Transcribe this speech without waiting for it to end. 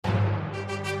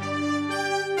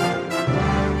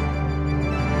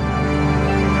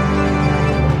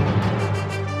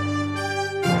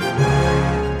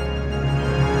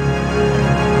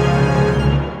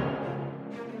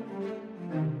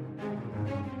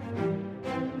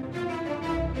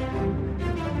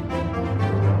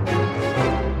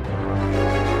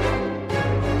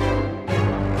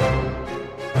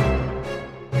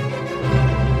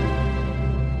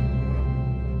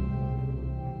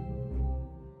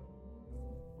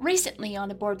Recently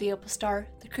on aboard the Opal Star,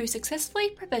 the crew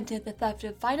successfully prevented the theft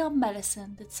of vital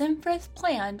medicine that Semfrith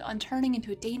planned on turning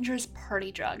into a dangerous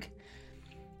party drug.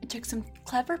 It took some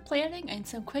clever planning and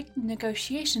some quick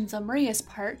negotiations on Maria's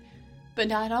part, but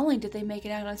not only did they make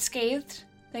it out unscathed,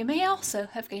 they may also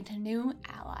have gained a new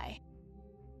ally.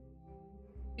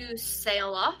 You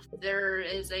sail off. There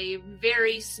is a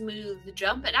very smooth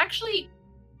jump, and actually,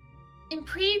 in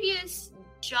previous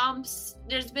jumps,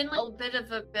 there's been a little bit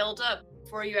of a build-up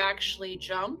before you actually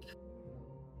jump.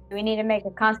 Do we need to make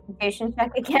a constitution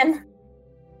check again?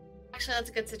 Actually, that's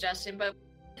a good suggestion, but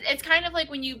it's kind of like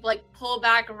when you pull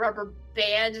back a rubber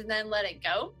band and then let it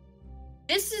go.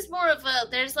 This is more of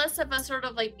there's less of a sort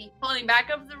of the pulling back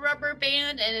of the rubber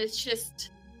band, and it's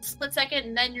just a split second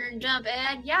and then you're in jump.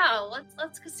 And yeah,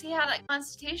 let's go see how that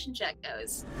constitution check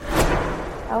goes.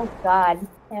 Oh god,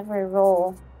 every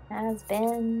roll has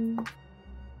been...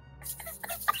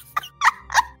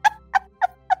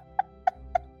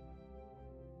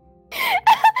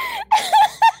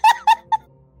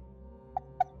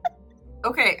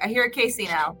 Okay, I hear Casey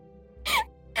now.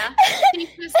 Yeah,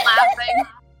 he's just laughing.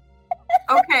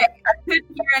 Okay, I couldn't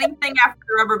hear anything after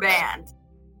the rubber band.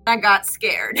 I got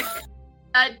scared.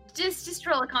 Just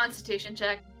roll a constitution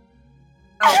check.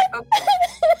 Oh, okay.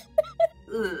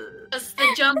 Because the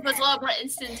jump was a lot more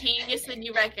instantaneous than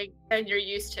you're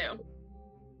used to.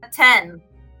 10.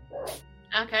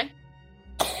 Okay.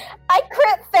 I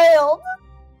crit failed!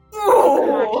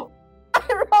 Ooh.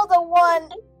 I rolled a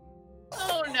 1.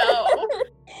 Oh no.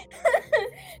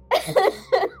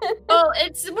 Well,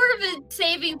 it's more of a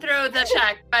saving throw than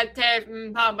check, but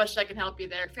how much I can help you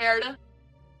there, Farida?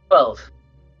 12.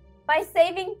 My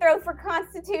saving throw for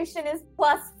Constitution is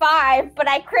 +5, but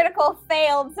I critical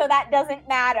failed, so that doesn't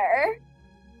matter.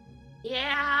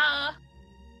 Yeah.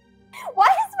 Why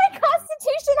is my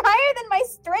Constitution higher than my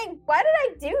Strength? Why did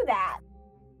I do that?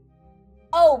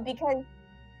 Oh, because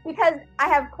I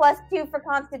have +2 for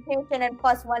Constitution and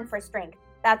 +1 for Strength.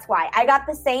 That's why. I got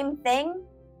the same thing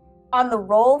on the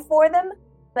roll for them,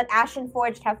 but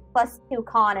Ashenforged have +2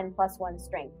 Con and +1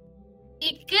 Strength.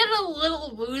 You get a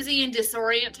little woozy and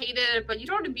disorientated, but you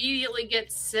don't immediately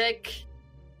get sick.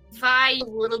 Vi a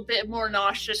little bit more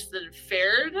nauseous than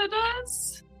Farida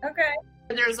does. Okay.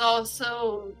 And there's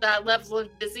also that level of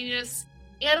dizziness.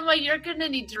 Anima, you're gonna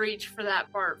need to reach for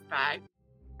that barf bag.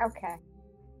 Okay.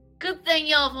 Good thing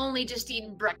y'all have only just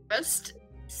eaten breakfast,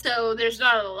 so there's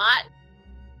not a lot.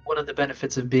 One of the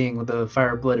benefits of being the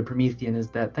fire-blooded Promethean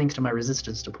is that thanks to my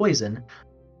resistance to poison,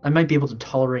 I might be able to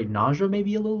tolerate nausea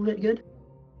maybe a little bit good.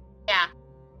 Yeah.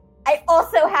 I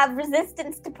also have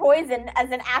resistance to poison as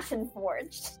an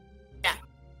Ashenforged. Yeah.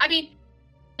 I mean,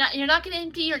 you're not going to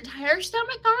empty your entire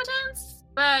stomach contents,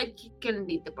 but you're going to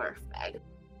need the barf bag.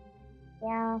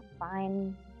 Yeah,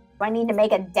 fine. Do I need to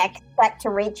make a dex check to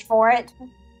reach for it?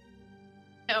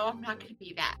 No, I'm not going to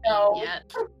be that No. mean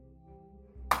yet.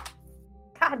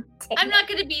 God damn I'm it. not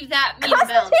going to be that mean about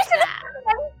Constitution that. is something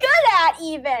I'm good at,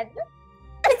 even.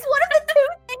 It's one of the 2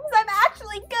 things I'm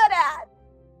actually good at.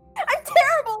 I'm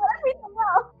terrible at everything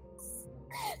else.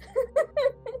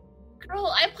 Girl,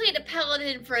 I played a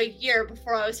paladin for a year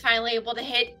before I was finally able to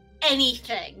hit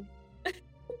anything.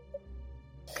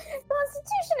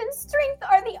 Constitution and Strength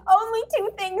are the only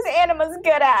 2 things Anima's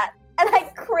good at. And I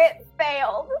crit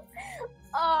failed.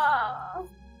 I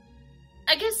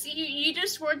guess you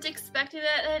just weren't expecting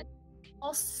that, and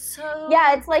also...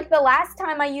 Yeah, it's like the last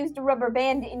time I used a rubber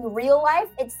band in real life,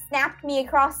 it snapped me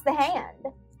across the hand.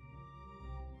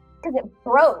 Because it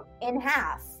broke in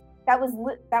half. That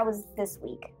was this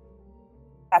week.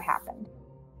 That happened.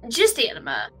 Just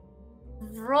Anima.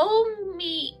 Roll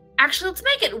me... Actually, let's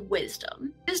make it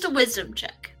wisdom. Just a wisdom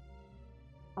check.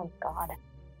 Oh, God.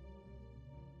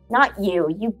 Not you.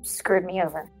 You screwed me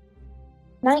over.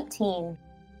 19.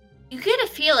 You get a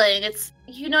feeling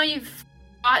you've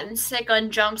gotten sick on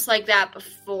jumps like that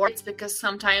before. It's because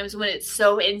sometimes when it's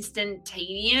so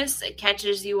instantaneous, it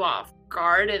catches you off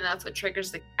guard, and that's what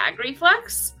triggers the gag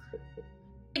reflex.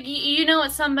 You know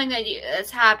it's something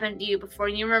that's happened to you before,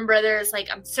 and you remember there's a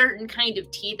certain kind of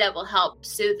tea that will help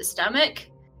soothe the stomach.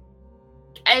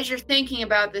 As you're thinking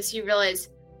about this, you realize,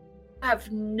 I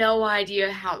have no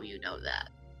idea how you know that.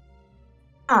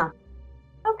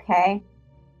 Okay.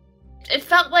 It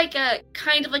felt like an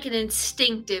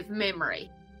instinctive memory.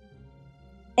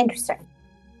 Interesting.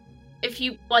 If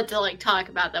you want to talk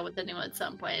about that with anyone at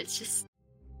some point, it's just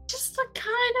a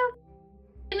kind of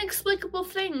inexplicable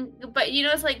thing. But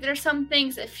it's there's some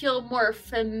things that feel more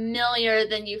familiar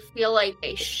than you feel like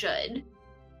they should.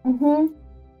 Mm-hmm.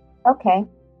 Okay.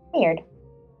 Weird.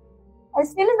 As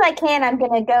soon as I can, I'm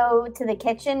gonna go to the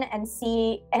kitchen and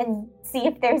see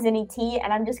if there's any tea,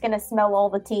 and I'm just gonna smell all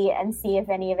the tea and see if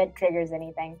any of it triggers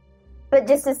anything. But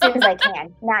just as soon as I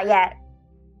can, not yet.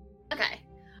 Okay.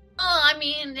 Oh, I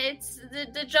mean, it's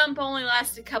the jump only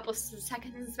lasts a couple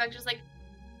seconds. And Spectre's like,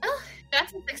 oh,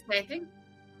 that's exciting.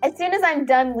 As soon as I'm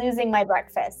done losing my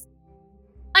breakfast.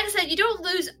 Like I said, you don't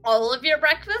lose all of your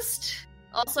breakfast.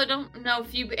 Also, don't know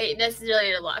if you ate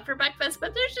necessarily a lot for breakfast,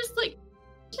 but there's just like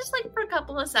for a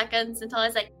couple of seconds until I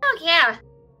was like, oh yeah.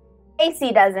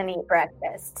 Casey doesn't eat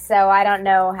breakfast, so I don't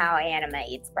know how Anima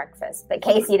eats breakfast, but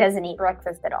Casey doesn't eat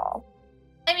breakfast at all.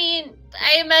 I mean,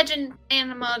 I imagine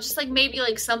Anima just like maybe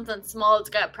like something small that's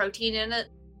got protein in it.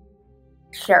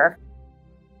 Sure.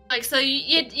 Like, so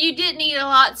you didn't eat a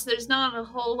lot, so there's not a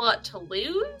whole lot to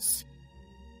lose.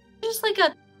 Just like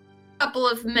a couple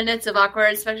of minutes of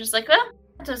awkward. Spectre's like, well,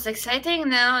 that was exciting.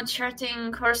 Now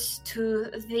charting course to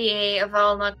the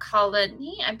Valna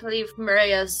colony. I believe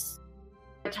Maria's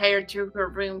retired to her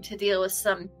room to deal with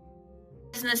some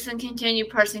business and continue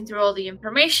parsing through all the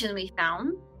information we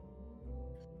found.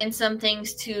 And some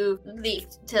things to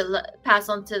pass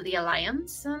on to the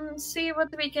Alliance and see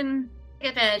what we can take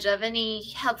advantage of.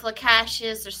 Any helpful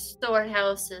caches or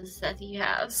storehouses that you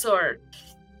have, or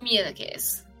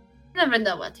communiques. Never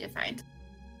know what you find.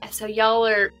 So y'all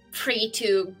are free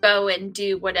to go and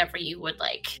do whatever you would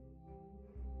like.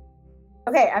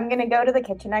 Okay, I'm gonna go to the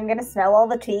kitchen. I'm gonna smell all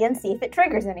the tea and see if it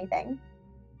triggers anything.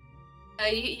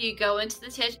 You go into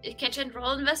the kitchen,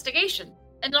 roll investigation.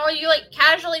 And are you like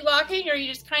casually walking, or are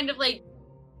you just kind of like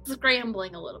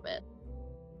scrambling a little bit?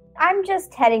 I'm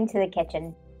just heading to the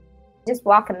kitchen. Just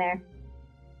walking there.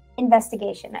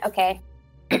 Investigation, okay.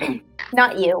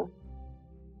 Not you.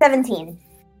 17.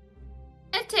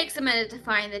 It takes a minute to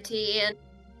find the tea, and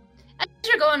as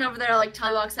you're going over there, like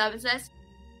Tali walks up and says,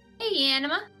 "Hey,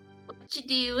 Anima, what you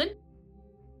doing?"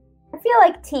 I feel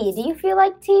like tea. Do you feel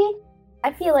like tea?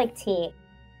 I feel like tea.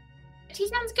 Tea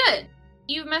sounds good.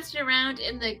 You've messed around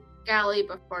in the galley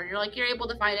before. You're able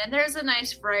to find it. And there's a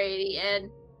nice variety, and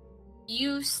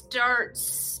you start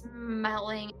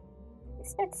smelling. You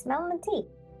start smelling the tea.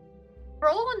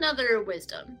 Roll another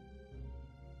wisdom.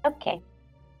 Okay.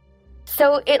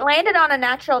 So it landed on a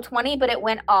natural 20, but it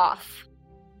went off.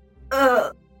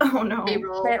 Oh no.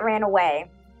 Reroll. But it ran away.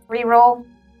 Reroll.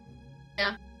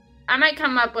 Yeah. I might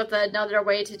come up with another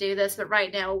way to do this, but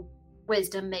right now,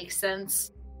 wisdom makes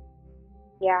sense.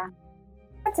 Yeah.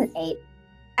 That's an 8.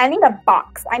 I need a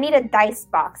box. I need a dice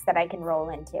box that I can roll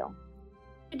into.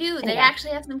 I do. They Yeah.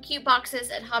 actually have some cute boxes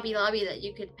at Hobby Lobby that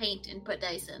you could paint and put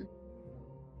dice in.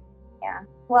 Yeah.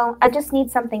 Well, I just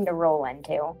need something to roll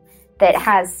into that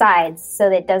has sides so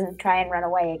that it doesn't try and run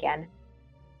away again.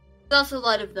 There's also a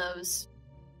lot of those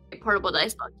portable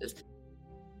dice boxes.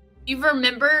 You've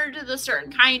remembered the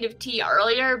certain kind of tea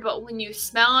earlier, but when you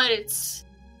smell it,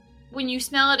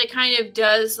 it kind of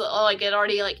does, it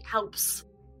already, helps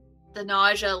the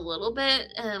nausea a little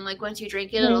bit, and, once you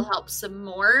drink it, it'll help some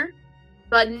more,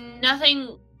 but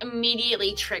nothing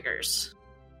immediately triggers.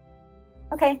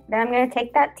 Okay, then I'm going to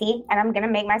take that tea, and I'm going to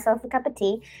make myself a cup of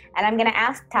tea, and I'm going to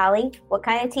ask Tali, what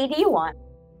kind of tea do you want?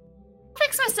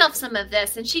 Fix myself some of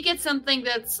this, and she gets something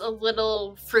that's a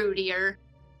little fruitier,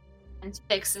 and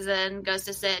fixes it, and goes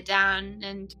to sit down,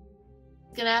 and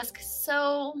gonna ask,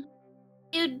 so,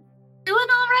 you doing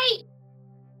all right?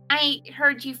 I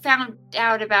heard you found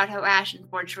out about how Ashen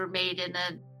Forge were made in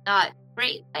a not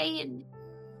great way, and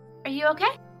are you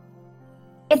okay?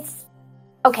 It's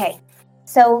okay.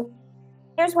 So,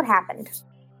 here's what happened.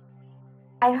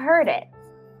 I heard it,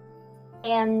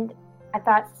 and I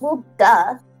thought, well,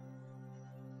 duh.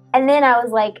 And then I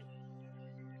was like,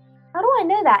 how do I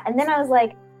know that? And then I was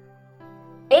like,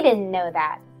 they didn't know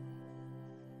that.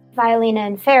 Violina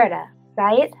and Farida,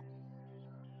 right?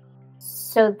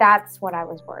 So that's what I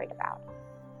was worried about.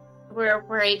 We're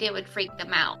worried it would freak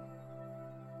them out.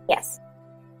 Yes.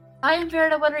 I am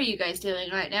Farida, what are you guys doing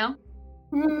right now?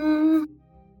 Hmm.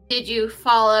 Did you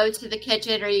follow to the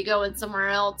kitchen, or are you going somewhere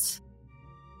else?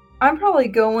 I'm probably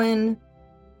going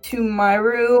to my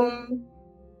room,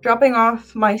 dropping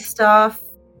off my stuff,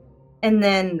 and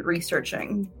then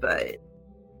researching, but...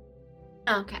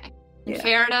 Okay. Yeah.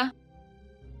 Farida?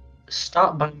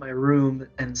 Stop by my room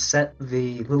and set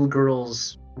the little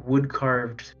girl's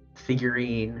wood-carved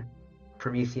figurine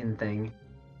Promethean thing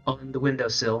on the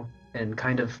windowsill, and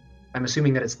I'm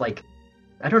assuming that it's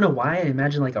I don't know why, I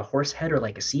imagine a horse head or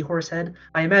a seahorse head.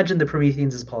 I imagine the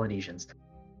Prometheans as Polynesians.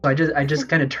 So I just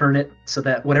kind of turn it so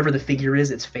that whatever the figure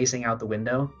is, it's facing out the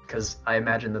window, because I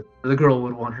imagine that the girl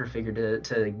would want her figure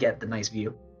to get the nice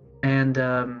view. And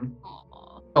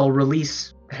I'll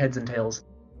release Heads and Tails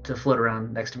to float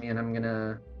around next to me, and I'm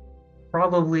gonna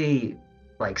probably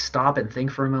like stop and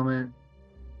think for a moment,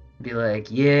 be like,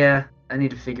 yeah, I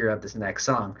need to figure out this next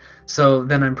song. So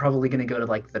then I'm probably gonna go to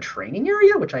like the training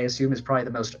area, which I assume is probably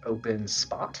the most open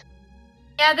spot.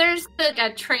 Yeah, there's like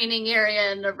a training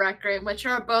area and a rec room, which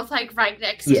are both like right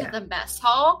next Yeah. to the mess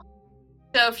hall.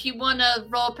 So if you want to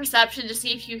roll perception to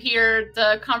see if you hear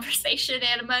the conversation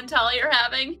Anima and Tali are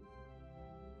having.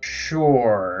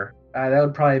 Sure. That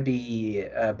would probably be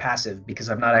passive because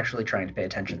I'm not actually trying to pay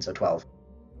attention, so 12.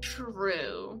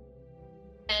 True.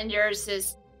 And yours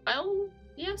is 12?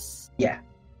 Yes? Yeah.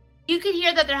 You can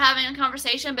hear that they're having a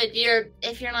conversation, but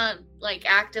if you're not like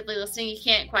actively listening, you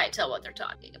can't quite tell what they're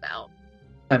talking about.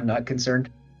 I'm not concerned.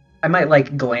 I might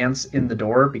like glance in the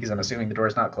door because I'm assuming the door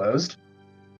is not closed.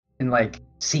 And like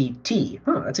see T.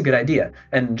 That's a good idea.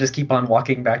 And just keep on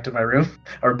walking back to my room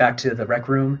or back to the rec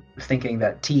room, thinking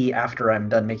that T after I'm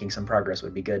done making some progress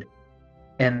would be good.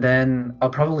 And then I'll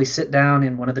probably sit down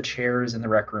in one of the chairs in the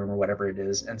rec room or whatever it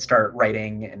is and start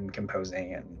writing and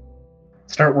composing and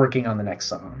start working on the next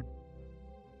song.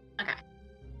 Okay.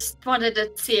 Just wanted to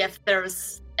see if there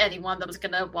was anyone that was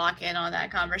going to walk in on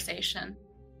that conversation.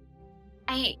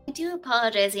 I do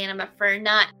apologize, Anima, for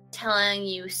not telling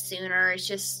you sooner. It's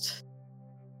just,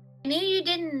 I knew you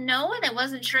didn't know and I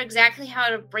wasn't sure exactly how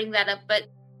to bring that up, but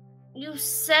you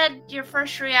said your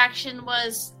first reaction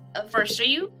was, first, are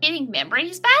you getting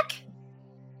memories back?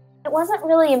 It wasn't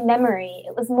really a memory.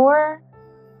 It was more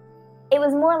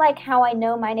like how I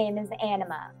know my name is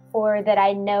Anima, or that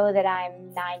I know that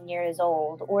I'm 9 years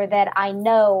old, or that I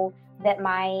know that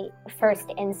my first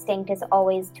instinct is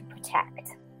always to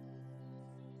protect.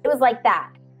 It was like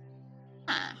that.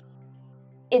 Huh.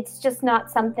 It's just not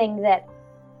something that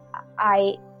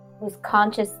I was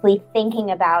consciously thinking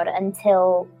about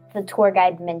until the tour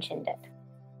guide mentioned it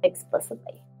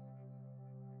explicitly.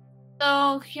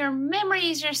 So your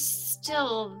memories are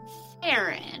still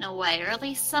there in a way, or at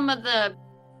least some of the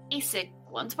basic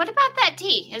ones. What about that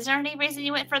tea? Is there any reason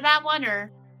you went for that one,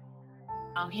 or...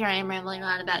 Oh, here I am rambling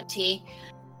on about tea.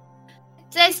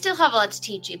 I still have a lot to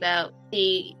teach you about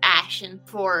the Ashen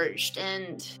Forged,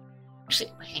 and...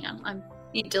 Actually, hang on. I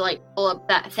need to, pull up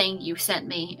that thing you sent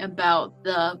me about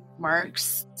the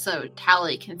marks, so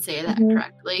Tali can say that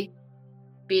correctly.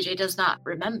 BJ does not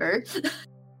remember.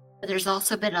 There's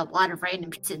also been a lot of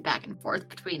random sit back and forth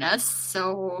between us,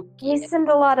 so... You send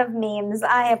a lot of memes.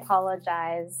 I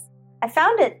apologize. I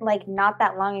found it, not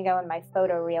that long ago in my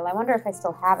photo reel. I wonder if I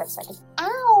still have it, so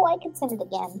I could send it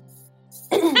again.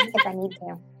 If I need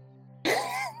to.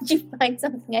 Did you find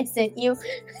something I sent you?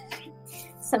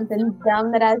 Something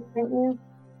dumb that I sent you?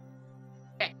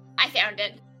 Okay, I found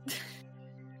it.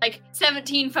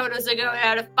 17 photos ago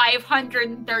out of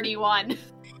 531.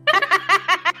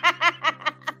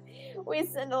 We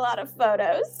send a lot of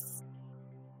photos.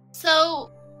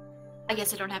 So, I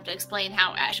guess I don't have to explain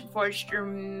how Ashen Forged are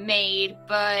made,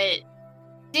 but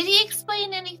did he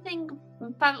explain anything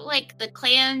about, the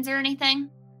clans or anything?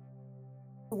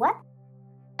 What?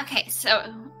 Okay, so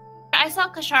I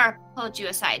saw Kashara pulled you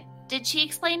aside. Did she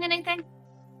explain anything?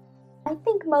 I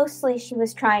think mostly she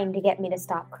was trying to get me to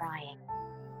stop crying.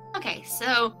 Okay,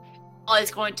 so I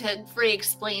was going to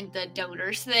re-explain the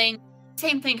donors thing.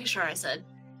 Same thing Kashara said.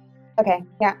 Okay,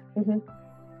 yeah. Mm-hmm.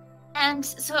 And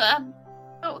so,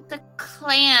 the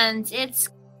clans, it's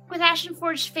with Ashen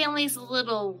Forged families a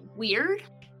little weird.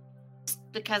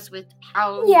 Because with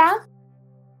how... Yeah.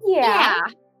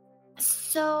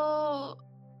 So,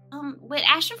 when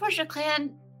Ashen Forged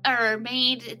clan are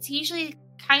made, it's usually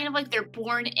kind of like they're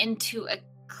born into a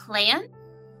clan.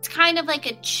 It's kind of like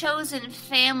a chosen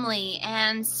family,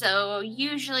 and so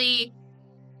usually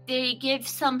they give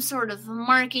some sort of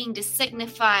marking to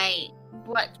signify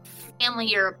what family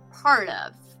you're a part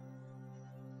of.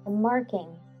 A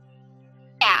marking.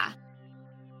 Yeah.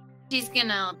 She's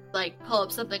gonna, pull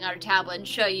up something on her tablet and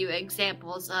show you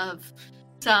examples of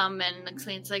some, and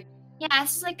explains, yeah,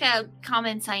 this is a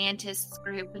common scientists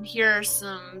group, and here are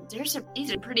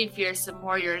these are pretty fearsome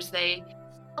warriors. They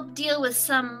help deal with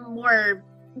some more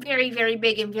very, very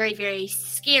big and very, very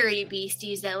scary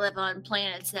beasties that live on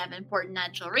planets that have important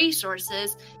natural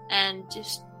resources, and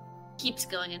just keeps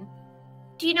going. And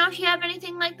do you know if you have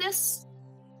anything like this?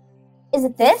 Is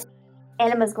it this?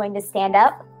 Anima's going to stand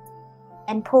up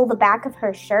and pull the back of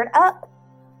her shirt up,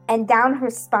 and down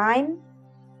her spine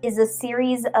is a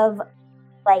series of,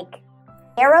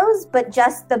 arrows, but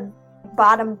just the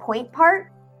bottom point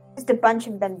part. Just a bunch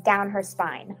of them down her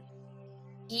spine.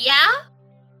 Yeah,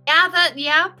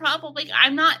 probably.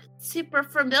 I'm not super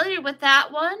familiar with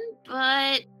that one,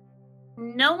 but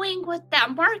knowing what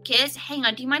that mark is, hang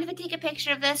on, do you mind if I take a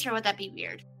picture of this, or would that be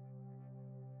weird?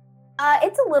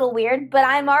 It's a little weird, but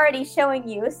I'm already showing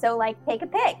you, so, take a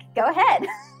pick. Go ahead.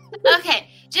 Okay,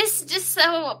 just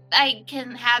so I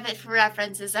can have it for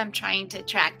references, I'm trying to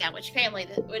track down which clan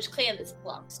this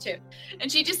belongs to.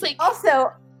 And she just,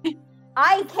 Also,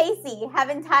 I, Casey, have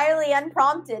entirely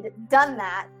unprompted done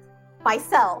that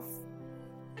myself.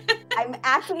 I'm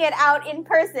acting it out in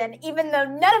person, even though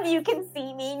none of you can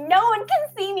see me. No one can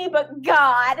see me but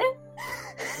God.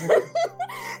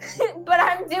 But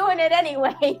I'm doing it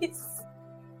anyways.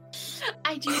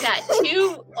 I do that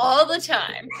too all the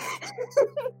time.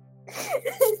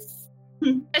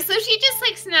 So she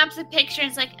just snaps a picture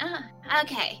and it's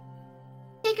okay.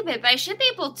 Take a bit, but I should be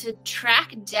able to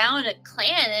track down a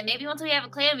clan, and maybe once we have a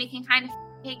clan we can kind of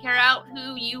figure out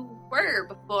who you were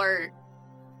before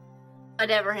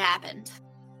whatever happened.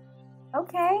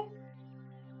 Okay.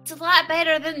 It's a lot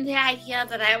better than the idea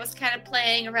that I was kind of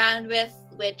playing around with,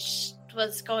 which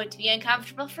was going to be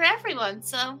uncomfortable for everyone,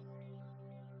 so...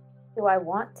 Do I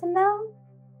want to know?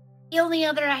 The only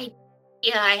other idea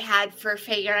I had for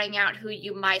figuring out who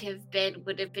you might have been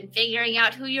would have been figuring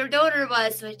out who your donor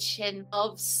was, which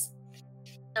involves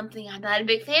something I'm not a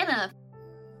big fan of.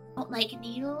 Don't like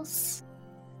needles.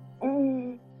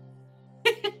 Mm.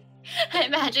 I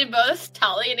imagine both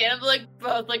Tali and Anna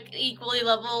both equally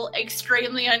level,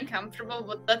 extremely uncomfortable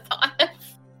with the thought of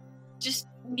just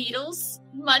needles,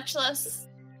 much less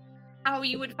how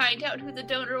you would find out who the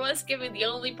donor was, given the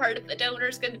only part of the donor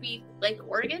is going to be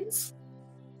organs.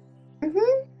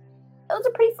 Mm-hmm. Those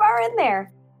are pretty far in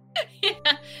there. Yeah.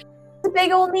 It's a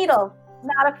big old needle.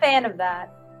 Not a fan of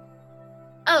that.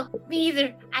 Oh, me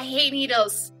either. I hate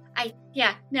needles.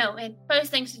 And most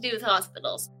things to do with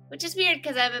hospitals. Which is weird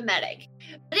because I'm a medic.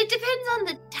 But it depends on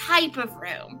the type of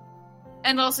room.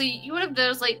 And also, you would have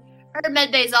noticed, her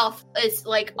med bay is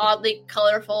oddly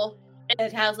colorful.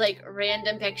 It has,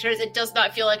 random pictures. It does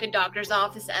not feel like a doctor's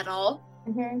office at all.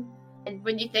 Mm-hmm. And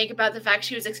when you think about the fact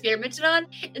she was experimented on,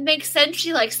 it makes sense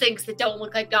she likes things that don't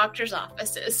look like doctor's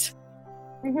offices.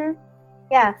 Mm-hmm.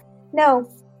 Yeah. No.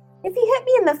 If you hit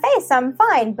me in the face, I'm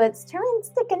fine, but trying to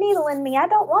stick a needle in me, I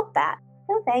don't want that.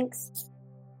 No thanks.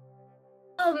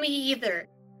 Oh, me either.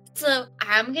 So,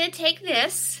 I'm gonna take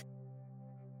this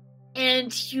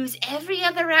and use every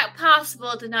other route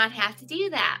possible to not have to do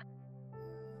that.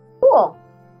 Cool.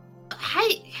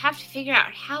 I have to figure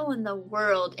out how in the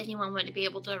world anyone would be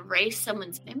able to erase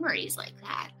someone's memories like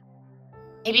that.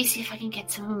 Maybe see if I can get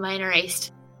some of mine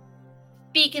erased.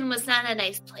 Beacon was not a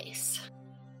nice place.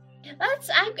 Let's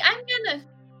talk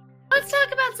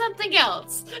about something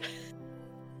else.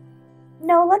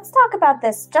 No, let's talk about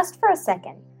this just for a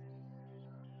second.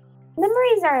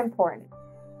 Memories are important.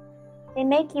 They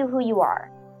make you who you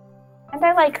are. And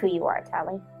I like who you are,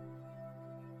 Tali.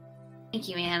 Thank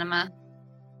you, Anima.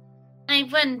 I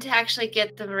wouldn't actually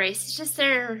get them erased. It's just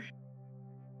there are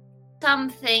some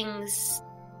things...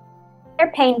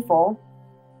 They're painful.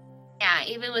 Yeah,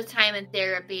 even with time and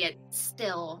therapy, it's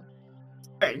still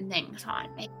certain things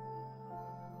haunt me.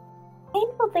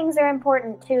 Painful things are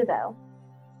important too, though.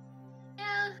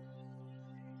 Yeah.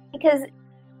 Because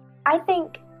I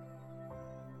think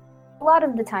a lot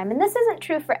of the time, and this isn't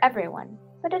true for everyone,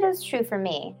 but it is true for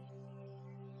me,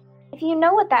 if you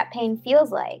know what that pain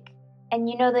feels like, and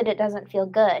you know that it doesn't feel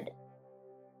good,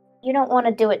 you don't want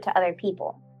to do it to other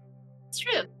people. It's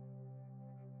true.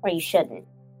 Or you shouldn't.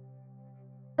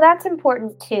 That's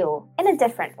important too, in a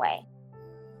different way.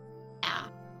 Yeah.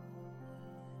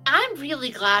 I'm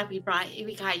really glad we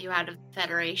got you out of the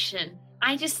Federation.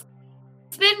 It's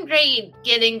been great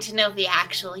getting to know the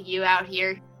actual you out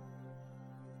here.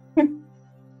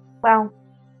 Well,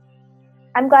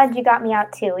 I'm glad you got me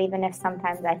out too, even if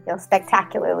sometimes I feel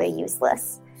spectacularly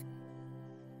useless.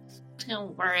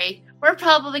 Don't worry. We're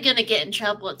probably gonna get in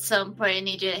trouble at some point and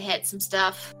need you to hit some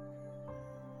stuff.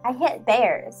 I hit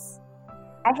bears.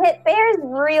 I hit bears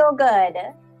real good.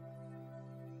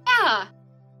 Yeah.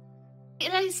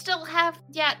 And I still have...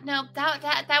 Yeah, no,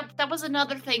 that was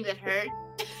another thing that hurt.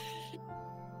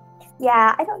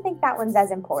 Yeah, I don't think that one's as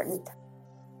important.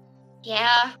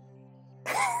 Yeah.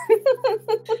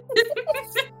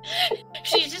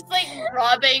 She's just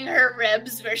rubbing her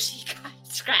ribs where she got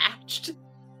scratched.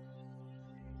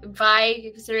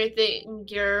 Vi, is there anything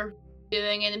you're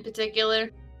doing in particular?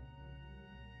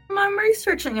 I'm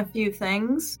researching a few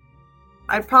things.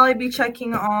 I'd probably be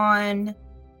checking on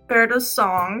Berta's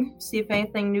song, see if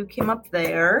anything new came up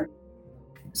there.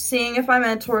 Seeing if my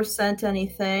mentor sent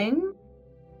anything.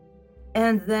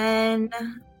 And then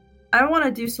I want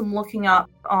to do some looking up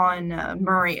on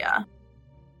Maria.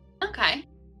 Okay.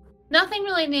 Nothing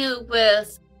really new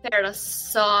with Berta's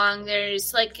song.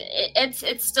 There's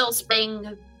it's still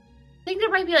spring I think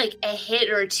there might be like a hit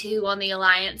or two on the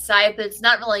Alliance side, but it's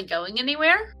not really going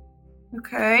anywhere.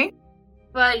 Okay.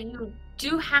 But you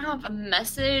do have a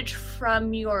message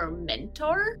from your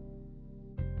mentor.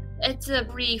 It's a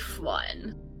brief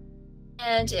one.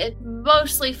 And it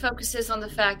mostly focuses on the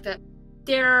fact that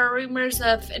there are rumors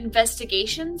of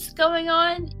investigations going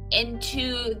on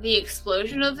into the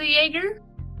explosion of the Jaeger.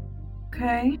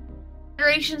 Okay.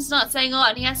 Federation's not saying a lot,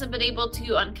 and he hasn't been able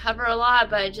to uncover a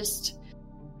lot, but it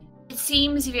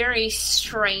seems very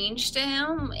strange to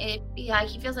him.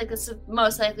 He feels like this would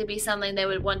most likely be something they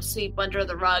would want to sweep under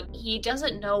the rug. He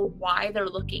doesn't know why they're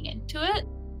looking into it,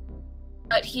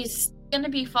 but he's going to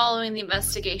be following the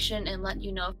investigation and let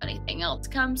you know if anything else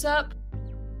comes up.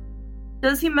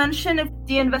 Does he mention if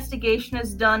the investigation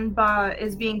is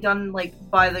being done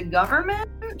like by the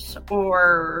government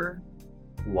or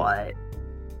what?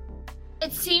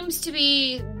 It seems to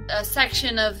be a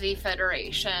section of the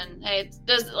Federation.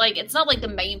 It's not like the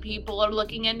main people are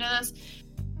looking into this,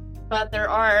 but there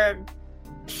are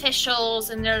officials,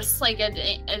 and there's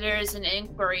an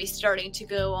inquiry starting to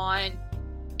go on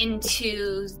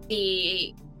into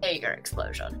the Jaeger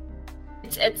explosion.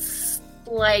 It's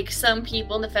like some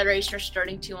people in the Federation are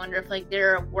starting to wonder if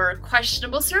there were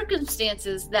questionable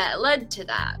circumstances that led to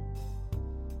that.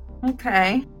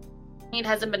 Okay. He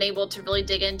hasn't been able to really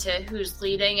dig into who's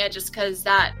leading it, just because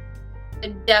that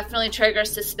definitely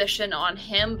triggers suspicion on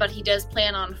him, but he does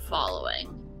plan on following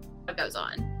what goes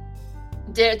on.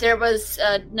 There was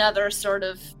another sort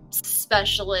of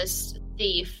specialist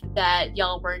thief that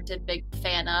y'all weren't a big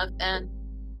fan of, and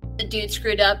the dude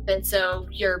screwed up, and so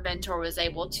your mentor was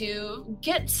able to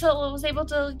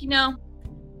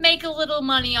make a little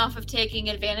money off of taking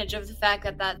advantage of the fact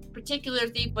that that particular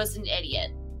thief was an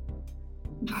idiot.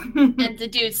 And the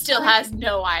dude still has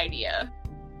no idea,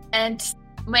 and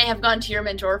may have gone to your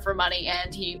mentor for money,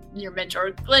 and your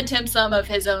mentor lent him some of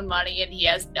his own money, and he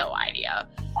has no idea.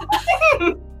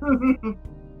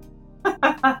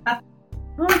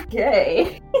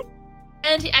 Okay.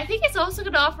 And I think he's also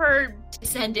going to offer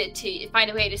to find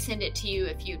a way to send it to you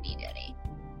if you need any.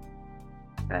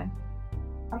 Okay.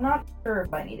 I'm not sure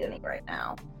if I need any right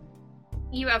now.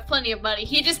 You have plenty of money.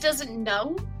 He just doesn't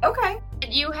know. Okay.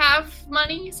 And you have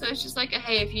money, so it's just like,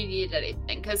 hey, if you need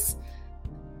anything. Because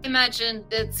imagine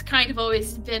it's kind of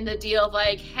always been the deal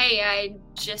of hey, I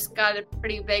just got a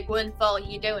pretty big windfall.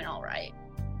 You doing all right?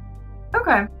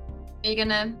 Okay. Are you going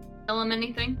to tell him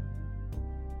anything?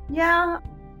 Yeah.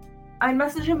 I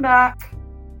message him back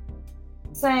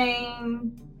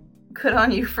saying, good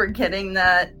on you for getting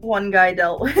that one guy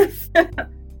dealt with.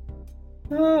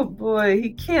 Oh boy,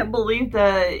 he can't believe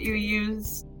that you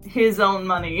used his own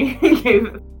money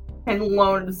and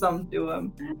loaned some to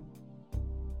him.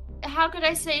 How could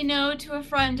I say no to a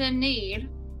friend in need?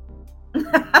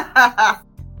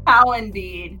 How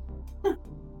indeed.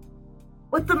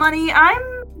 With the money,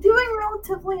 I'm doing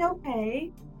relatively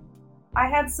okay. I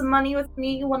had some money with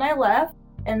me when I left,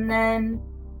 and then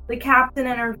the captain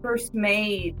and her first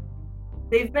mate,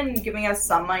 they've been giving us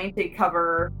some money to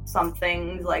cover some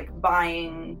things, like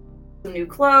buying some new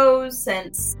clothes,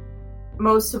 since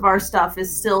most of our stuff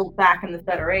is still back in the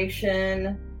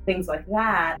Federation, things like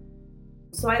that.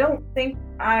 So I don't think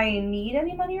I need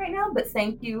any money right now, but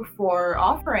thank you for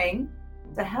offering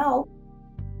to help.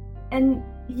 And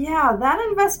yeah, that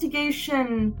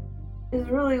investigation is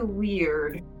really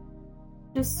weird.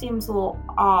 Just seems a little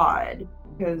odd,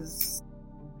 because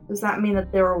does that mean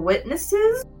that there were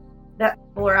witnesses? That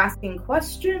people are asking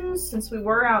questions, since we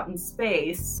were out in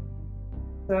space?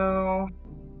 So,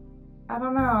 I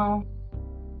don't know.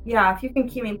 Yeah, if you can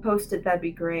keep me posted, that'd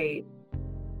be great.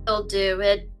 Will do.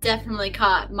 It definitely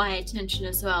caught my attention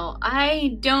as well.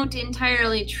 I don't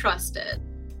entirely trust it.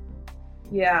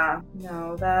 Yeah,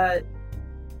 no,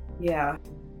 yeah.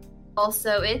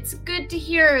 Also, it's good to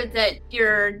hear that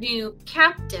your new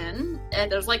captain,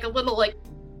 and there's a little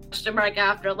question mark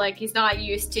after, he's not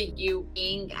used to you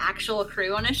being actual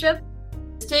crew on a ship,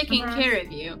 is taking care of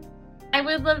you. I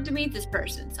would love to meet this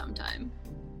person sometime.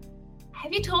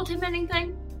 Have you told him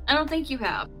anything? I don't think you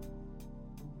have.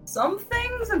 Some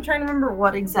things? I'm trying to remember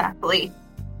what exactly.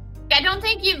 I don't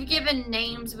think you've given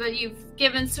names, but you've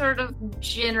given sort of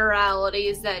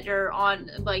generalities that you're on,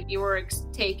 you were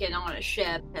taken on a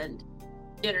ship and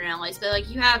generalities, but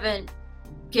you haven't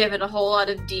given a whole lot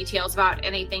of details about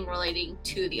anything relating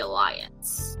to the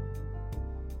Alliance.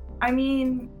 I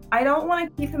mean, I don't want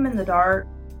to keep him in the dark,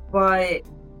 but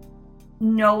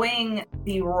knowing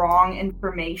the wrong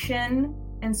information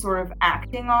and sort of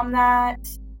acting on that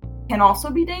can also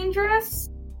be dangerous.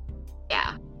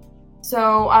 Yeah.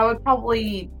 So I would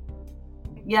probably...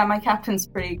 Yeah, my captain's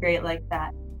pretty great like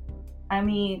that. I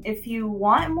mean, if you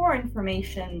want more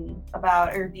information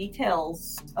about or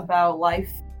details about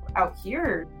life out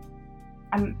here,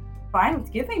 I'm fine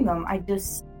with giving them. I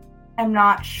just am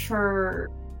not sure.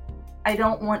 I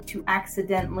don't want to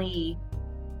accidentally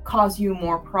cause you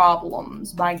more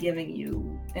problems by giving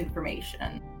you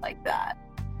information like that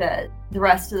the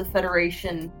rest of the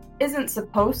Federation isn't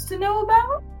supposed to know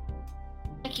about.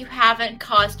 Like you haven't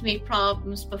caused me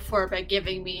problems before by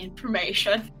giving me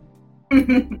information.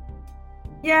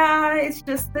 Yeah, it's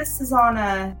just this is on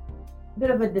a bit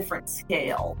of a different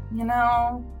scale, you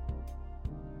know?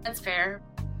 That's fair.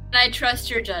 And I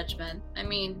trust your judgment. I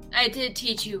mean, I did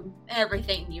teach you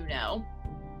everything you know.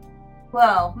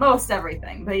 Well, most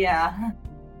everything, but yeah.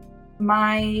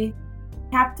 My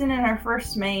captain and our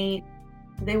first mate,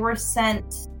 they were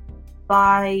sent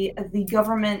by the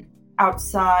government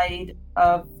outside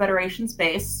of Federation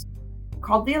space,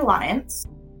 called the Alliance,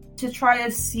 to try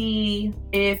to see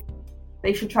if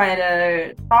they should try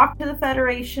to talk to the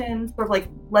Federation, sort of like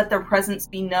let their presence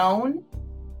be known.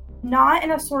 Not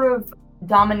in a sort of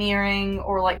domineering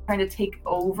or like trying to take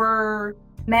over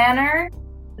manner.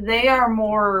 They are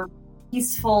more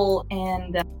peaceful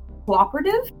and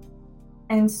cooperative.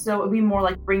 And so it would be more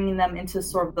like bringing them into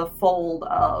sort of the fold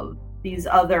of these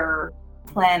other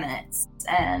planets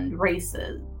and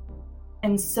races.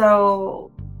 And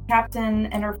so Captain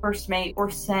and her first mate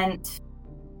were sent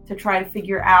to try to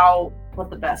figure out what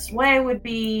the best way would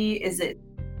be. Is it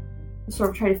to sort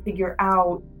of try to figure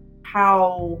out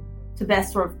how to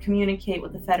best sort of communicate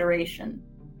with the Federation?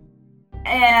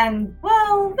 And,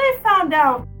 well, they found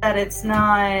out that it's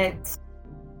not,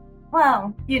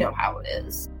 well, you know how it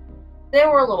is. They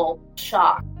were a little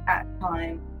shocked at the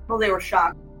time. Well, they were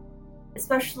shocked,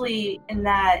 especially in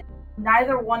that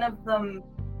neither one of them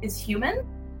is human.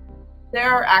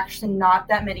 There are actually not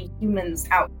that many humans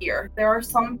out here. There are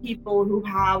some people who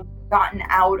have gotten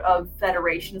out of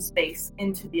Federation space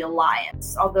into the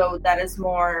Alliance, although that is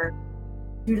more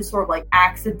due to sort of like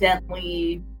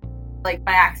accidentally, like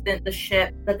by accident, the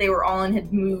ship that they were on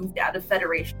had moved out of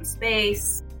Federation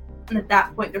space. And at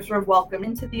that point, they're sort of welcomed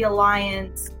into the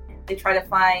Alliance. They try to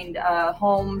find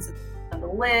homes and to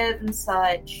live and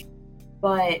such.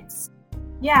 But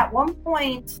yeah, at one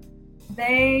point,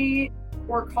 they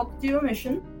were called to do a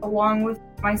mission along with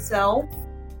myself,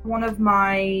 one of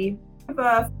my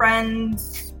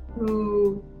friends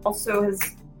who also has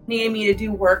needed me to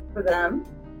do work for them,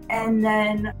 and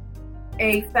then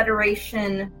a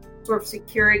Federation sort of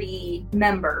security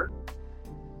member.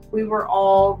 We were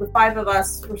all, the five of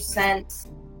us were sent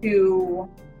to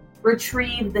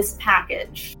retrieve this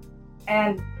package.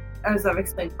 And as I've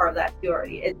explained part of that to you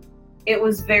already, it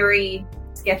was very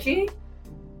sketchy.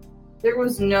 There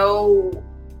was no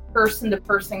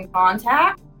person-to-person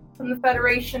contact from the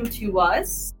Federation to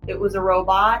us. It was a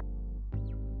robot.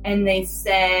 And they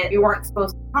said we weren't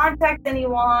supposed to contact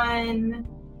anyone.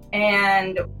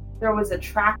 And there was a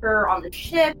tracker on the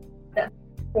ship that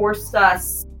forced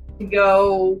us to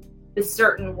go a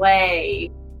certain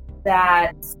way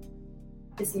that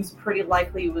it seems pretty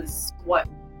likely was what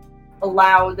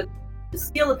allowed them to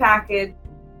steal the package,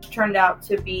 which turned out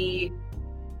to be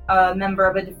a member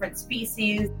of a different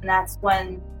species, and that's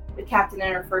when the captain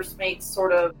and her first mate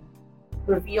sort of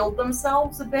revealed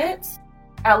themselves a bit.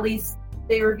 At least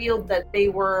they revealed that they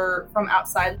were from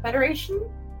outside the Federation,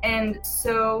 and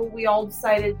so we all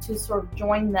decided to sort of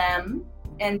join them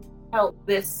and help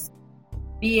this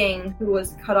being who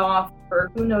was cut off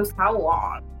for who knows how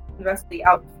long, the rest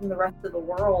from the rest of the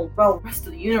world, well, the rest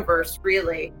of the universe,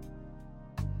 really.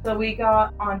 So we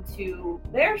got onto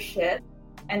their ship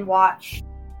and watched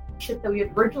the ship that we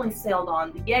had originally sailed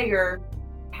on, the Jaeger,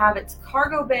 have its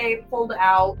cargo bay pulled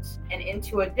out and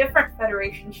into a different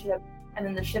Federation ship, and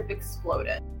then the ship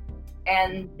exploded.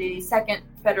 And the second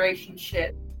Federation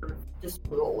ship just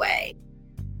flew away.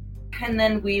 And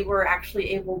then we were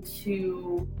actually able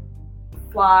to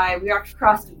fly. We actually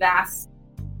crossed vast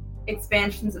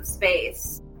expansions of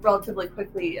space relatively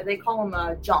quickly. They call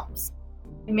them jumps.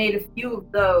 We made a few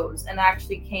of those and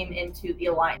actually came into the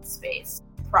Alliance space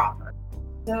proper.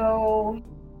 So,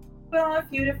 well, a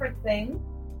few different things.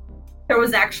 There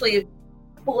was actually a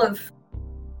couple of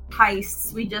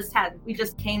heists we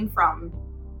just came from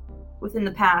within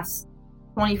the past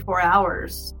 24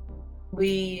 hours.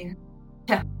 We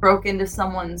broke into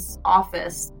someone's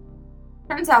office.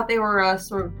 Turns out they were a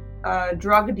sort of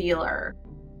drug dealer.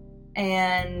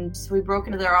 And so we broke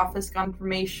into their office, got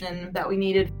information that we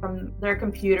needed from their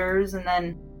computers, and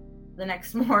then the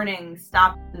next morning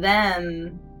stopped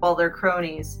them, well, their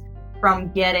cronies,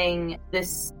 from getting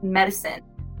this medicine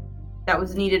that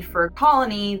was needed for a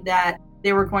colony that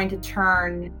they were going to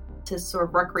turn to sort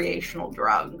of recreational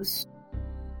drugs.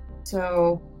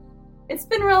 So it's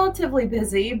been relatively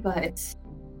busy, but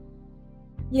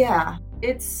yeah,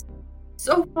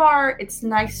 so far it's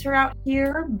nicer out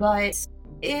here, but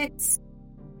it's,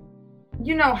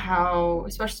 you know how,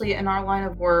 especially in our line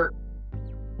of work,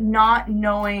 not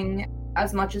knowing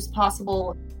as much as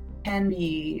possible can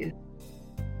be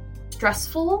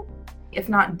stressful, if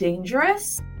not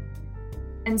dangerous.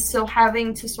 And so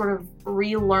having to sort of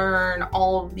relearn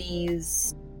all of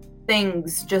these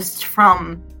things just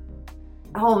from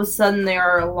all of a sudden there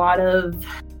are a lot of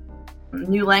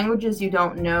new languages you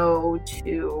don't know,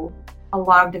 to a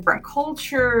lot of different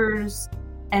cultures,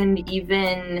 and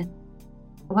even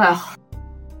the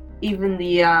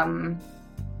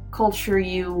culture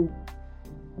you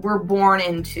were born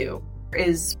into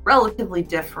is relatively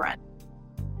different.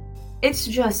 It's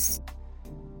just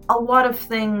a lot of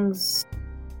things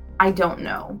I don't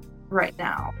know right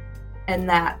now, and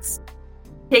that's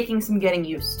taking some getting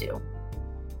used to.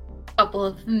 Couple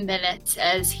of minutes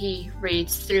as he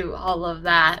reads through all of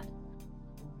that.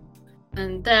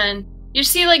 And then you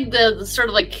see like the sort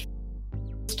of like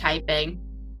typing.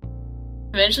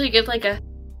 Eventually you get like a,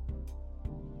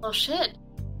 well shit,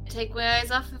 take my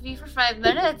eyes off of you for 5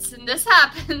 minutes and this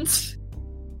happens.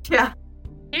 Yeah.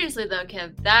 Seriously though,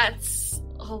 Kim, that's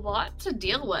a lot to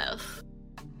deal with.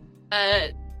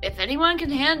 If anyone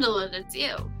can handle it, it's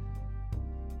you.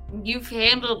 You've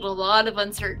handled a lot of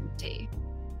uncertainty.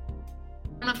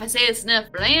 I don't know if I say this enough,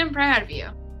 but I am proud of you.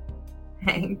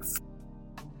 Thanks. If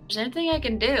there's anything I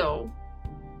can do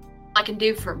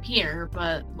from here,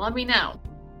 but let me know.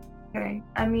 Okay.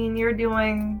 I mean, you're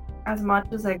doing as much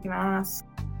as I can ask.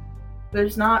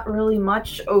 There's not really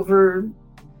much over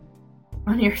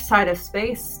on your side of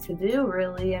space to do,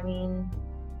 really. I mean,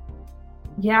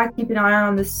 yeah, keep an eye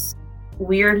on this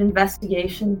weird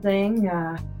investigation thing.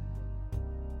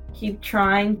 Keep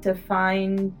trying to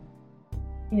find,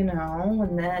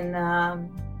 and then,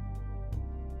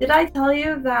 did I tell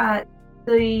you that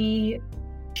the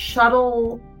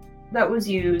shuttle that was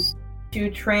used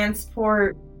to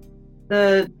transport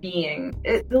the being,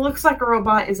 it looks like a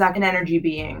robot, is like an energy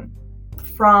being,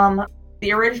 from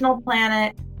the original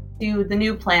planet to the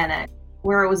new planet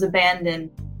where it was abandoned,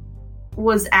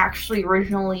 was actually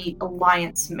originally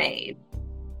Alliance made.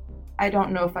 I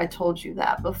don't know if I told you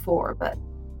that before, but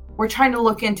we're trying to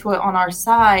look into it on our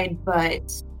side,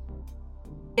 but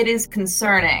it is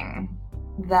concerning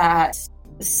that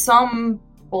some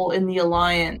people in the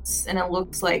Alliance, and it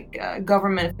looks like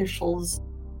government officials,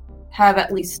 have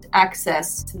at least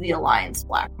access to the Alliance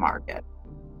black market.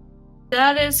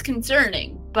 That is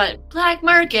concerning, but black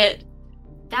market,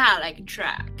 that I can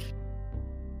track.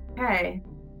 Okay.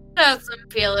 Put out some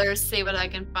feelers, see what I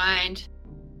can find.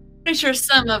 Pretty sure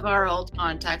some of our old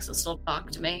contacts will still talk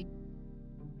to me.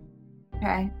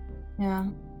 Okay. Yeah.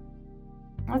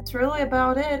 That's really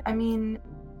about it. I mean,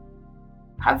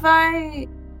 have I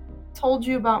told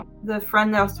you about the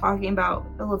friend that I was talking about,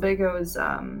 Ilabigo's,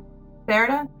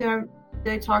 Berta? Did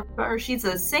I talk about her? She's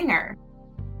a singer.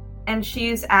 And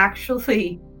she's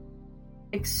actually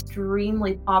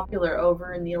extremely popular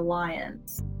over in the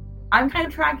Alliance. I'm kind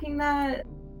of tracking that.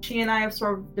 She and I have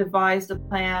sort of devised a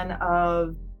plan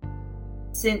of,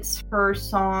 since her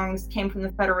songs came from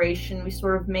the Federation, we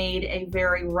sort of made a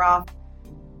very rough,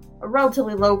 a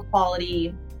relatively low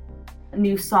quality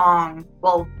new song,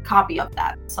 copy of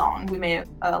that song. We made it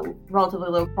relatively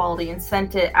low quality and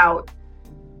sent it out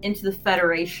into the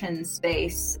Federation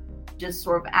space, just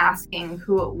sort of asking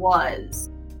who it was.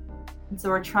 And so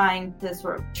we're trying to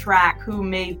sort of track who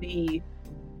may be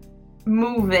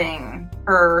moving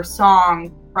her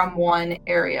song from one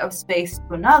area of space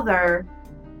to another,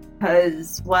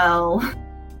 because,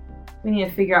 we need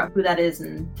to figure out who that is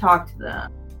and talk to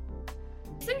them.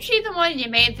 Isn't she the one you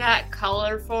made that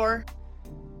color for?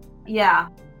 Yeah.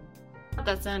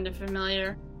 That sounded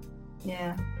familiar.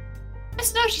 Yeah. I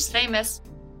just know she's famous.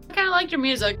 I kind of liked her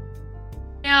music.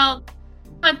 Now,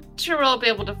 I'm not sure I'll be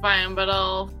able to find, but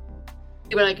I'll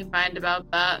see what I can find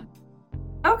about that.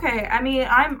 Okay, I mean,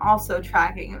 I'm also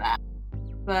tracking that.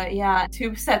 But yeah,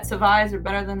 2 sets of eyes are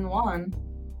better than one.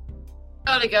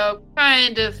 Gotta go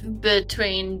kind of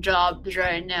between jobs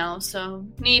right now, so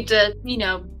need to,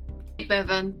 keep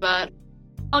moving, but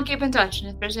I'll keep in touch, and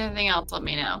if there's anything else, let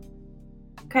me know.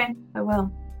 Okay, I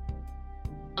will.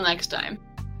 Till next time.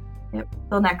 Yep,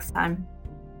 till next time.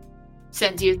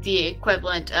 Send you the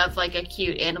equivalent of, like, a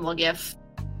cute animal gif.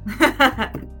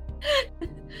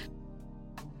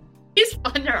 He's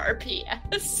fun to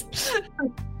RPS.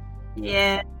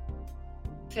 Yeah.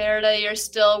 Faraday, you're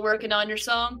still working on your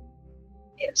song?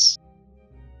 Yes.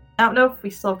 I don't know if we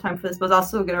still have time for this, but I was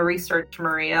also going to research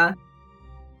Maria.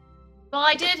 Well,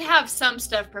 I did have some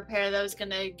stuff prepared that I was going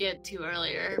to get to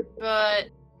earlier, but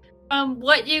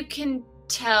what you can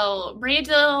tell, Maria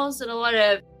deals in a lot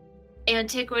of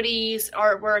antiquities,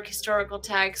 artwork, historical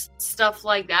texts, stuff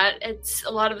like that. It's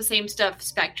a lot of the same stuff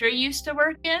Spectra used to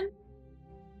work in.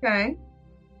 Okay.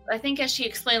 I think as she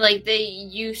explained, like, they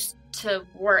used to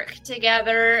work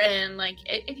together, and, like,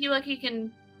 if you look, you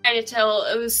can kind of tell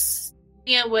it was,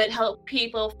 would help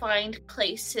people find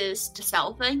places to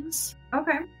sell things.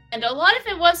 Okay. And a lot of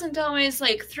it wasn't always,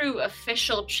 like, through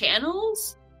official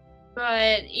channels,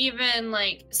 but even,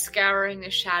 like, scouring the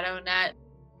Shadow Net.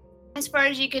 As far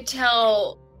as you could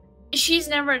tell, she's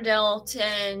never dealt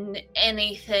in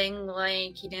anything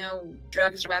like,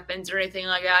 drugs or weapons or anything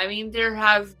like that. I mean, there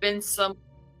have been some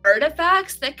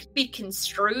artifacts that could be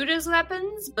construed as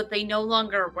weapons, but they no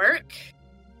longer work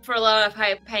for a lot of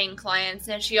high-paying clients.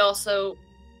 And she also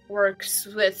works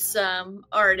with some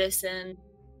artists, and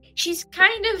she's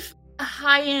kind of a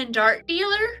high-end art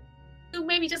dealer who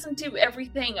maybe doesn't do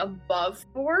everything above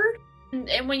board.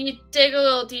 And when you dig a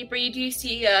little deeper, you do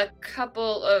see a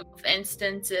couple of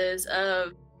instances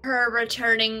of her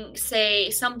returning, say,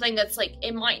 something that's like,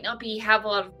 it might not have a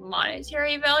lot of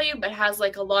monetary value, but has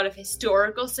like a lot of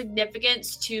historical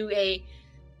significance to a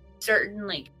certain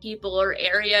like people or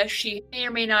area. She may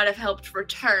or may not have helped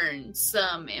return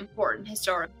some important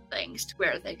historical things to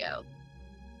where they go.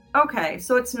 Okay,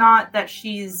 so it's not that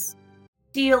she's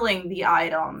stealing the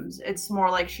items, it's more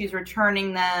like she's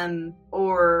returning them,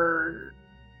 or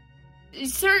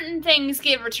certain things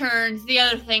get returned, the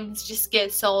other things just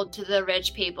get sold to the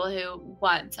rich people who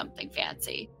want something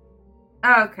fancy.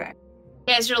 Okay.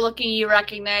 As you're looking, you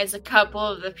recognize a couple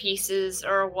of the pieces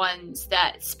or ones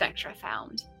that Spectra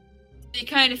found. You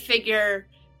kind of figure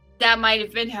that might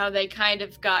have been how they kind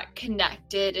of got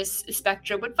connected, as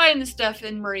Spectra would find the stuff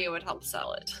and Maria would help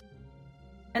sell it.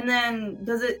 And then,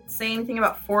 does it say anything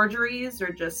about forgeries,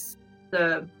 or just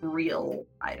the real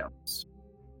items?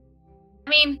 I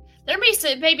mean, there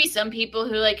may be some people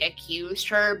who, like, accused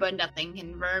her, but nothing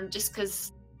confirmed, just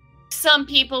because some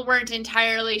people weren't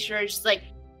entirely sure. Just like,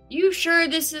 you sure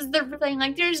this is the thing?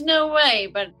 Like, there's no way,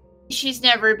 but she's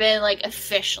never been, like,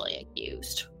 officially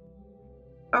accused.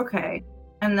 Okay.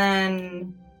 And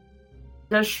then,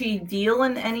 does she deal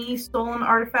in any stolen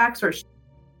artifacts, or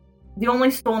the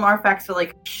only stolen artifacts are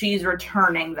like she's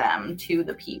returning them to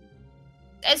the people?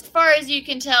 As far as you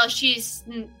can tell, she's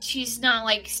not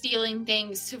like stealing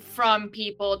things from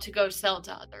people to go sell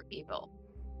to other people.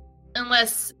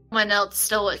 Unless someone else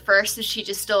stole it first, and she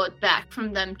just stole it back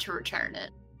from them to return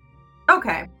it.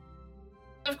 Okay.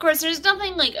 Of course, there's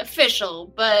nothing like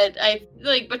official, but I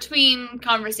like between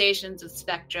conversations with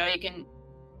Spectra,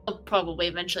 I'll probably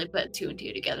eventually put 2 and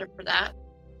 2 together for that.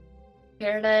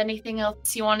 Care to anything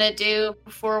else you want to do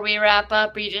before we wrap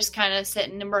up, or are you just kind of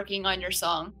sitting and working on your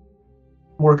song?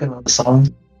 Working on the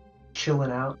song, chilling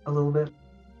out a little bit.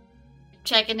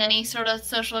 Checking any sort of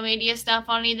social media stuff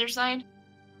on either side?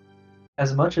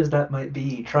 As much as that might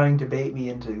be trying to bait me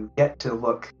into get to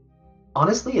look,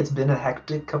 honestly, it's been a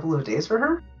hectic couple of days for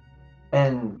her,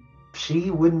 and she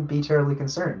wouldn't be terribly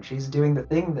concerned. She's doing the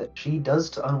thing that she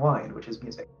does to unwind, which is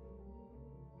music.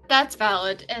 That's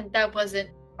valid, and that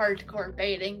wasn't hardcore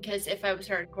baiting, because if I was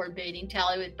hardcore baiting,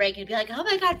 Tally would break and be like, oh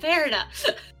my god, Farida!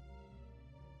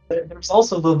 There's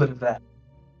also a little bit of that.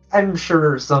 I'm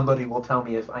sure somebody will tell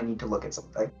me if I need to look at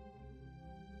something.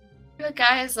 You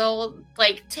guys will,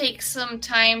 like, take some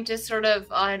time to sort of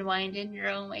unwind in your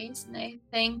own ways, and I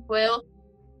think we'll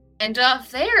end up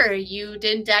there. You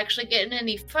didn't actually get in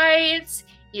any fights,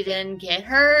 you didn't get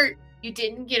hurt, you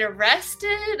didn't get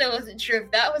arrested. I wasn't sure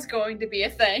if that was going to be a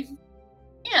thing.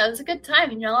 Yeah, it was a good time,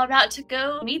 and you're all about to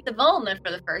go meet the Volna for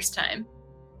the first time.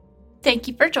 Thank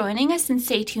you for joining us, and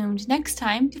stay tuned next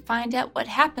time to find out what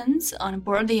happens on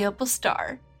board the Opal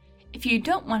Star. If you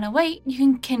don't want to wait,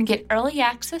 you can get early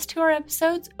access to our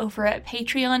episodes over at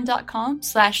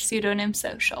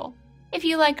patreon.com/pseudonymsocial. If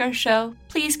you like our show,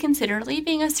 please consider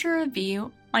leaving us a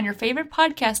review on your favorite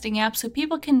podcasting app so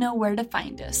people can know where to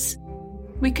find us.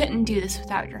 We couldn't do this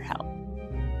without your help.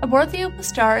 Aboard the Opal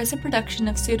Star is a production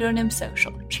of Pseudonym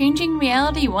Social, changing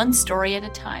reality one story at a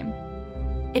time.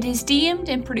 It is DM'd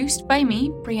and produced by me,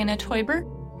 Brianna Teuber.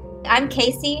 I'm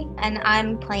Casey, and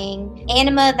I'm playing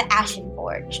Anima the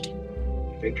Ashenforged.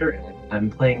 Victor, and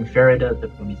I'm playing Farida the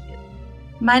Promethean.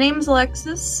 My name's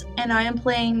Alexis, and I am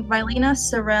playing Vilena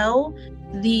Sorel,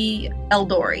 the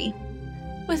Eldori.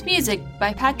 With music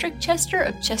by Patrick Chester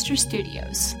of Chester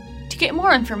Studios. To get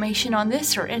more information on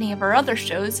this or any of our other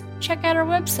shows, check out our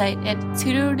website at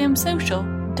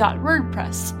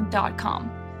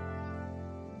pseudonymsocial.wordpress.com.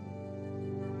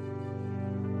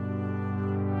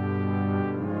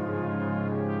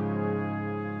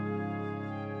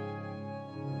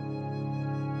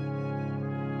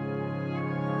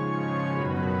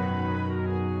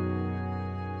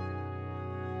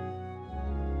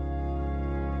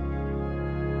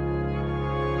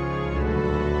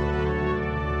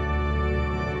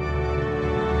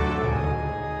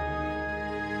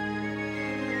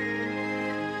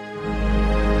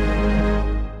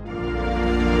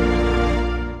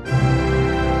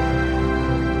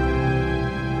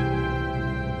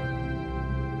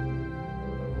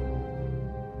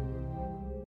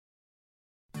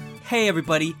 Hey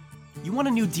everybody, you want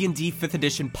a new D&D 5th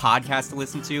edition podcast to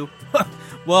listen to?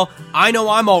 Well, I know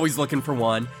I'm always looking for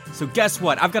one, so guess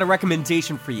what? I've got a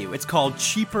recommendation for you. It's called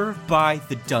Cheaper by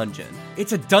the Dungeon.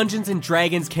 It's a Dungeons &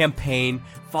 Dragons campaign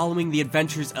following the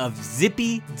adventures of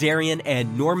Zippy, Darian,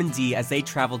 and Normandy as they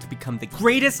travel to become the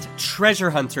greatest treasure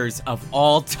hunters of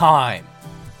all time.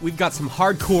 We've got some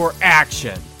hardcore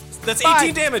action. That's 5,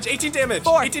 18 damage, 18 damage,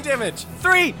 4, 18 damage.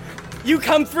 3, you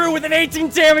come through with an 18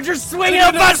 damage, you're swinging a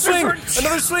Another buster swing, for...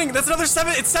 another swing, that's another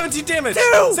 7, it's 17 damage.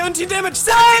 2, 17 damage,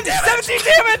 9, 17 damage. 17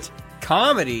 damage!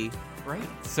 Comedy? Great.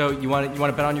 So you want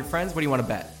to bet on your friends? What do you want to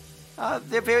bet?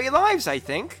 Their very lives, I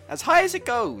think. As high as it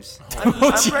goes. I'm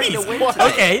ready to jeez. win today.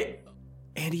 Okay.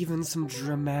 And even some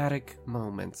dramatic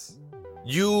moments.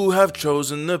 You have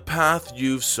chosen the path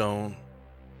you've sown.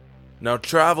 Now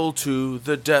travel to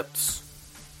the depths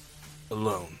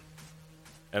alone.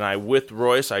 And with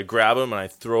Royce, I grab him and I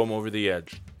throw him over the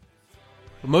edge.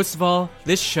 But most of all,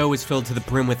 this show is filled to the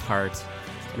brim with heart.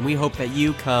 And we hope that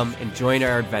you come and join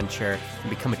our adventure and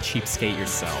become a cheapskate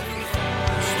yourself.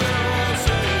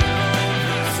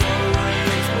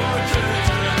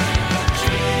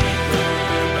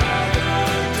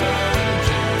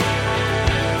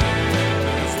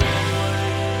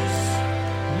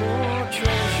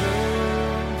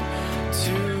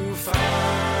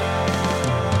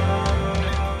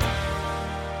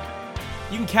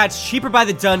 You can catch Cheaper by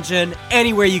the Dungeon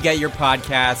anywhere you get your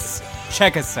podcasts.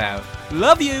 Check us out.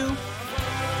 Love you! Alright,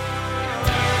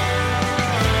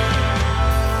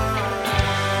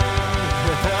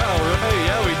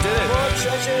 yeah, we did it. More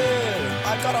treasure!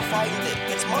 I gotta find it.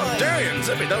 It's mine. Darian,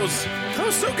 Zippy, that was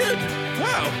so good.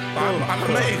 Wow, I'm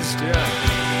amazed.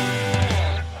 Yeah.